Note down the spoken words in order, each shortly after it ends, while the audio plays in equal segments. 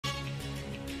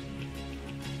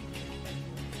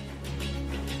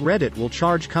Reddit will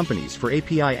charge companies for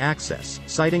API access,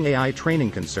 citing AI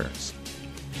training concerns.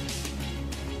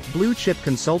 Blue-chip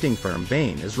consulting firm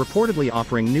Bain is reportedly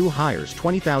offering new hires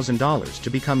 $20,000 to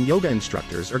become yoga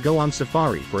instructors or go on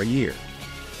safari for a year.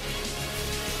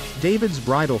 David's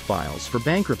Bridal files for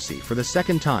bankruptcy for the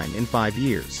second time in 5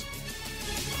 years.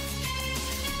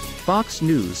 Fox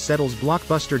News settles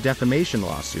blockbuster defamation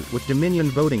lawsuit with Dominion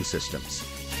Voting Systems.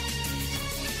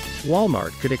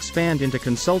 Walmart could expand into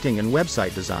consulting and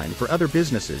website design for other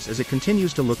businesses as it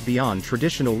continues to look beyond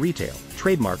traditional retail,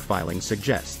 trademark filing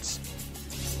suggests.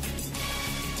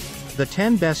 The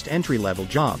 10 best entry-level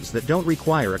jobs that don't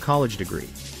require a college degree.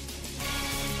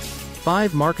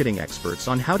 5 marketing experts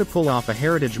on how to pull off a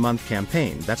Heritage Month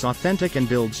campaign that's authentic and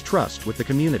builds trust with the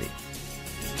community.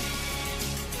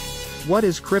 What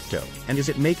is crypto, and is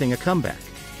it making a comeback?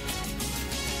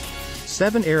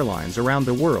 7 airlines around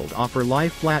the world offer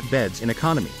lie-flat beds in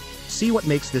economy. See what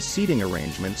makes this seating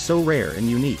arrangement so rare and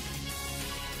unique.